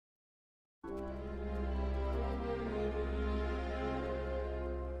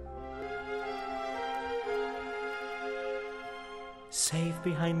Safe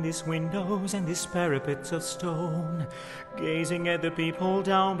behind these windows and these parapets of stone, gazing at the people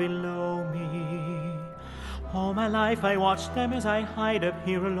down below me. All my life I watch them as I hide up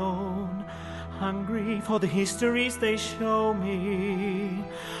here alone, hungry for the histories they show me.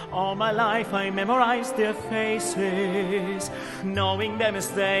 All my life I memorize their faces, knowing them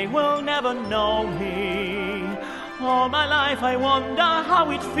as they will never know me. All my life I wonder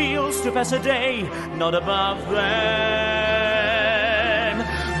how it feels to pass a day not above them,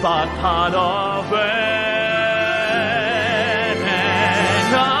 but part of them.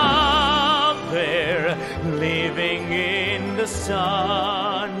 And up there, living in the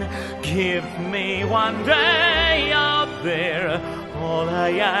sun, give me one day up there. All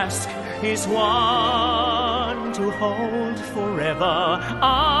I ask is one to hold forever.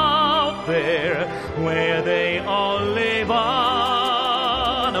 Out there, where they all live,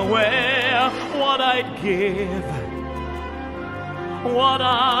 unaware what I'd give, what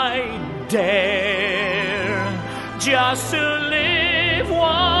I dare, just to live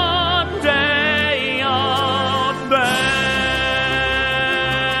one day out there.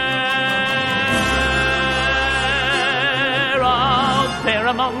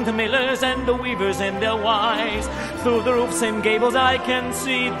 Among the millers and the weavers and their wives, through the roofs and gables I can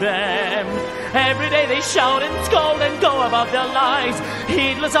see them. Every day they shout and scold and go about their lives,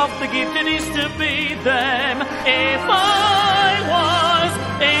 heedless of the gift it is to be them. If I was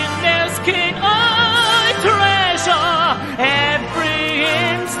in their skin, I'd treasure every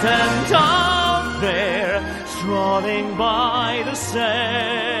instant out there, strolling by the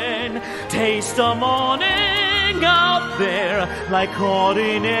Seine, taste the morning out there like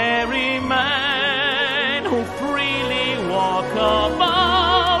ordinary men who freely walk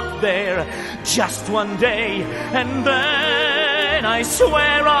about there. Just one day, and then I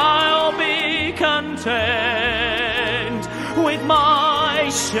swear I'll be content with my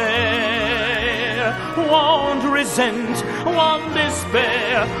share. Won't resent, won't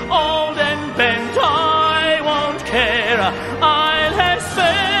despair, old and bent I won't care.